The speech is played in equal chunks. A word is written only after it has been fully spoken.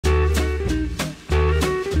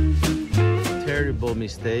terrible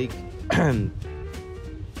mistake, and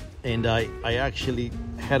I actually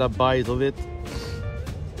had a bite of it.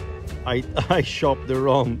 I shopped the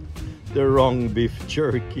wrong beef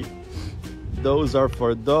jerky. Those are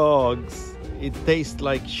for dogs. It tastes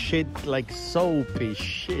like shit, like soapy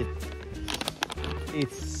shit.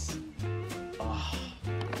 It's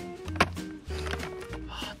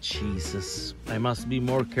Jesus, I must be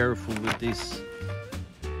more careful with this.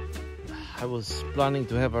 I was planning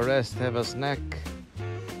to have a rest, have a snack,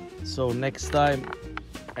 so next time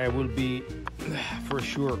I will be for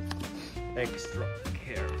sure extra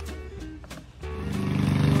careful.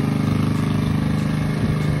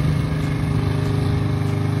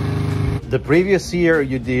 The previous year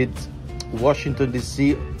you did Washington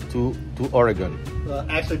DC to Oregon.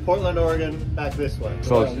 Actually, Portland, Oregon, back this way.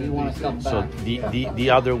 So, you want to come back. so the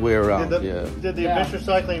other way around. Did the adventure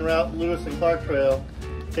cycling route, Lewis and Clark Trail,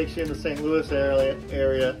 takes you in the St. Louis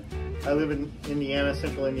area. I live in Indiana,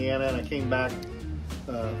 central Indiana, and I came back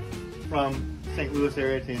from St. Louis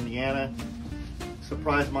area to Indiana.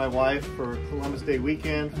 Surprised my wife for Columbus Day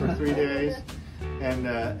weekend for 3 days, and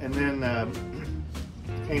then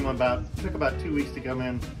took about 2 weeks to come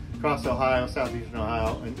in across Ohio, southeastern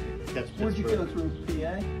Ohio, and catch Pittsburgh. Where'd you go through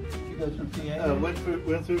PA? Did you go through PA?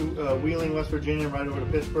 Went through Wheeling, West Virginia, right over to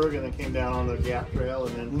Pittsburgh, and then came down on the Gap Trail,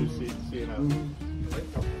 and then through C&O.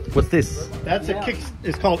 What's this? That's a kick.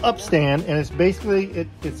 It's called upstand, and it's basically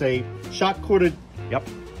it's a shock corded. Yep.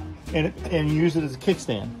 And you use it as a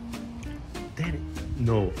kickstand.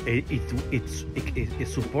 No, it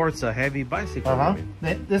supports a heavy bicycle.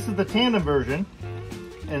 This is the tandem version.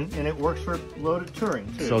 And it works for loaded touring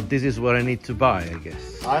too. So this is what I need to buy, I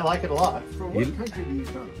guess. I like it a lot. From what country do you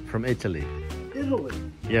come? From Italy. Italy?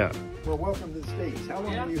 Yeah. Well, welcome to the States. How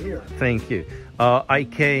long are you here? Thank you. I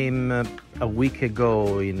came a week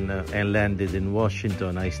ago and landed in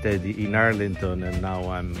Washington. I stayed in Arlington, and now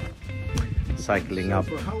I'm cycling up.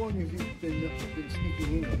 For how long have you been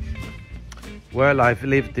speaking English? Well, I've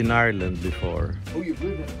lived in Ireland before. Oh, you've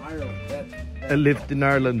lived in Ireland. I lived in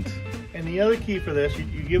Ireland. And the other key for this,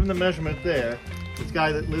 you give them the measurement there. This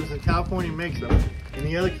guy that lives in California makes them. And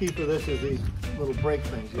the other key for this is these little brake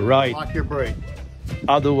things. Right. Lock your brake.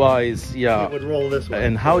 Otherwise, yeah. It would roll this way.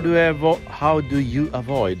 And how do you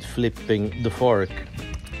avoid flipping the fork?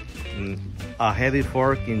 A heavy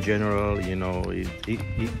fork in general, you know,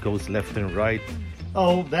 it goes left and right.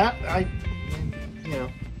 Oh, that I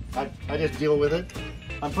just deal with it.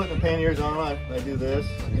 I'm putting the panniers on. I do this,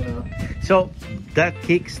 you know. So that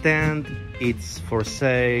kickstand, it's for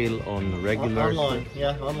sale on regular. Online,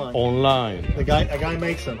 yeah, online. Online. A guy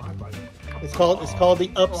makes them. It's called the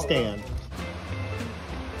upstand.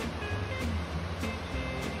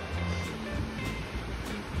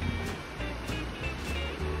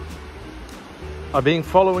 I've been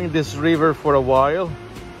following this river for a while.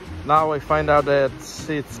 Now I find out that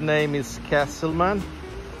its name is Castleman.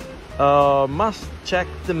 Must check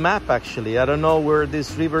the map actually. I don't know where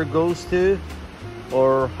this river goes to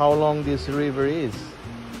or how long this river is.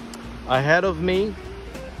 Ahead of me,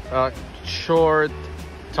 a short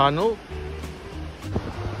tunnel.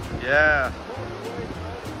 Yeah.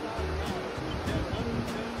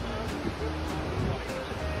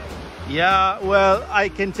 Yeah, well, I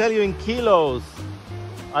can tell you in kilos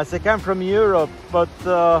as I come from Europe, but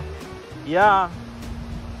yeah,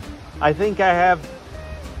 I think I have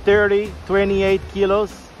 28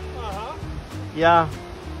 kilos. Yeah.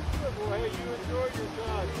 Well, hey, you enjoy your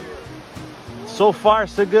job here. So far,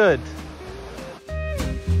 so good.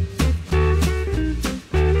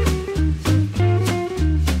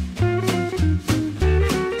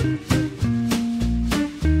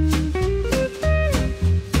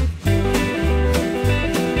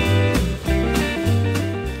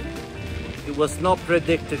 It was not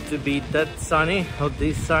predicted to be that sunny or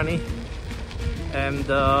this sunny. And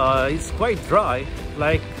it's quite dry,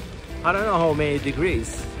 like I don't know how many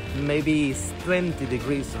degrees, maybe it's 20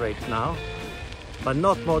 degrees right now, but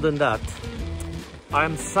not more than that.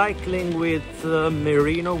 I'm cycling with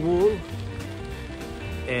merino wool,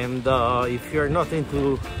 and if you're not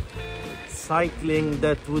into cycling,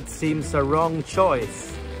 that would seem a wrong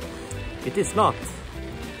choice. It is not.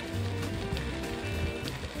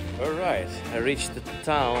 Alright, I reached the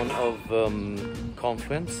town of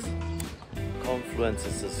Confluence. Confluence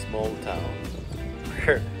is a small town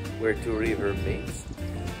where two rivers meet.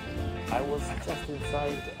 I was just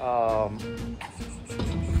inside a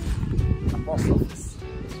post office,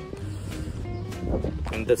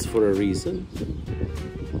 and that's for a reason,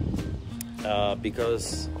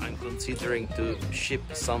 because I'm considering to ship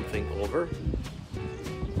something over.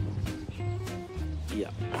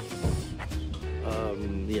 Yeah.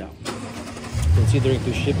 Yeah. considering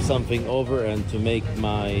to ship something over and to make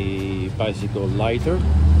my bicycle lighter.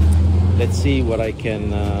 Let's see what I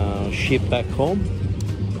can ship back home.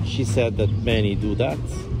 She said that many do that,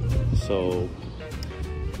 so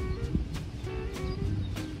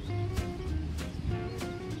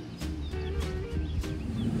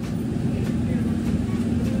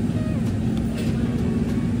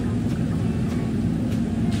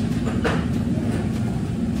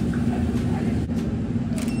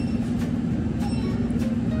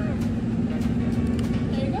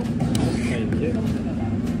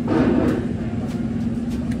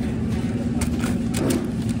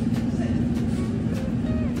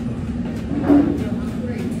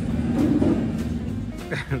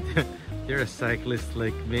they're a cyclist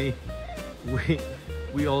like me.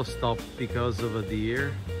 We all stop because of a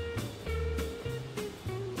deer.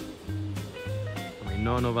 I mean,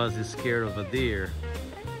 none of us is scared of a deer.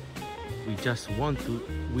 We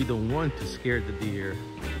don't want to scare the deer.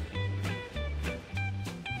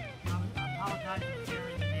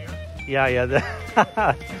 Yeah,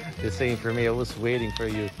 the same for me. I was waiting for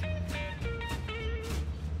you.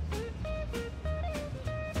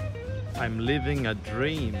 I'm living a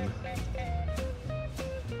dream.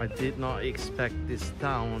 I did not expect this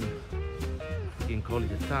town, you can call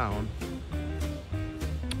it a town,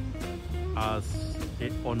 as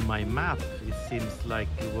on my map it seems like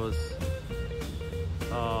it was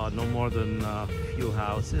no more than a few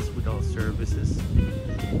houses without services,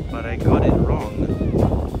 but I got it wrong.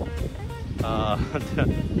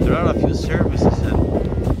 There are a few services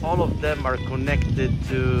and all of them are connected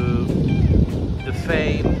to the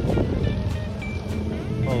fame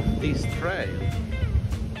of this trail,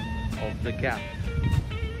 of the gap.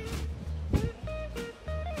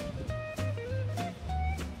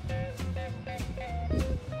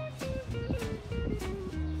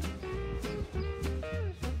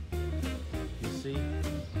 You see,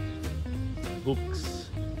 books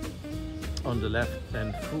on the left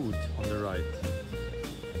and food on the right,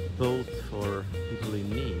 both for people in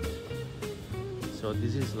need. So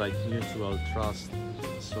this is like mutual trust,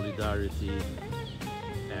 solidarity,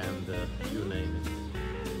 and you name it.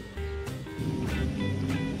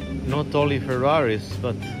 Not only Ferraris,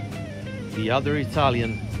 but the other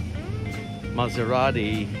Italian,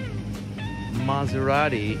 Maserati.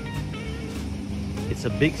 It's a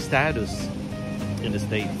big status in the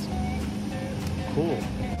States. Cool.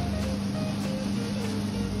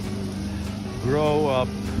 Grow up,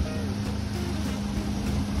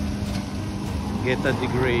 get a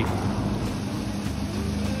degree,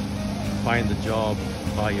 find a job,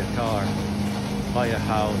 buy a car, buy a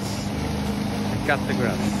house, and cut the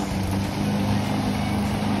grass.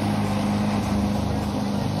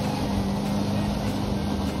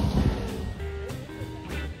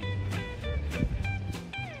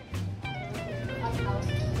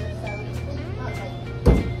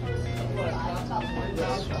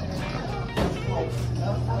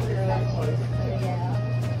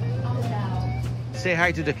 Say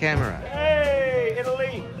hi to the camera. Hey,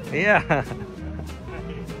 Italy! Yeah.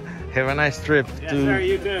 Have a nice trip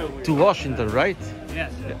to Washington, right?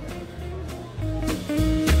 Yes. Yeah.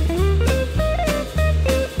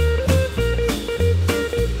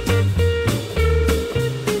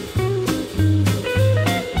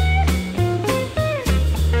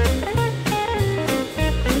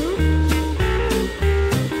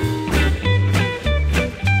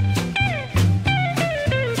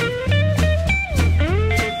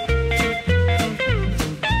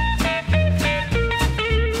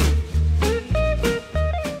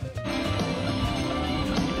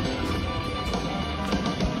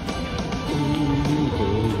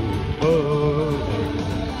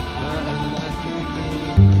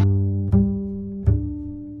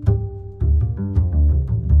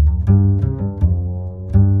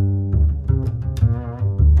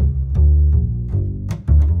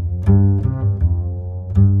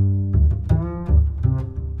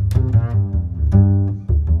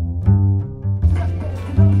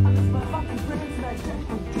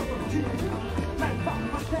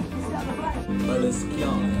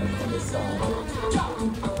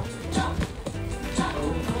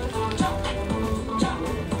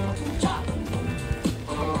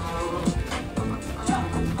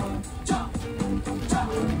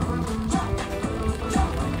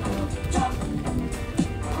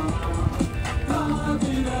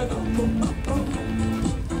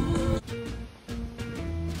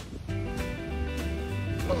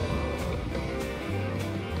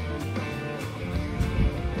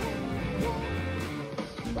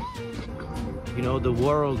 You know, the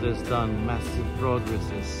world has done massive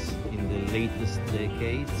progresses in the latest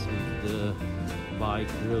decades with the bike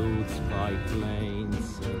routes, bike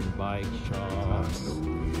lanes, and bike shops,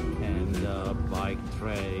 and bike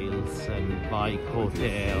trails, and bike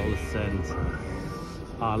hotels, and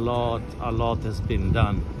a lot has been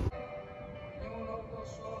done.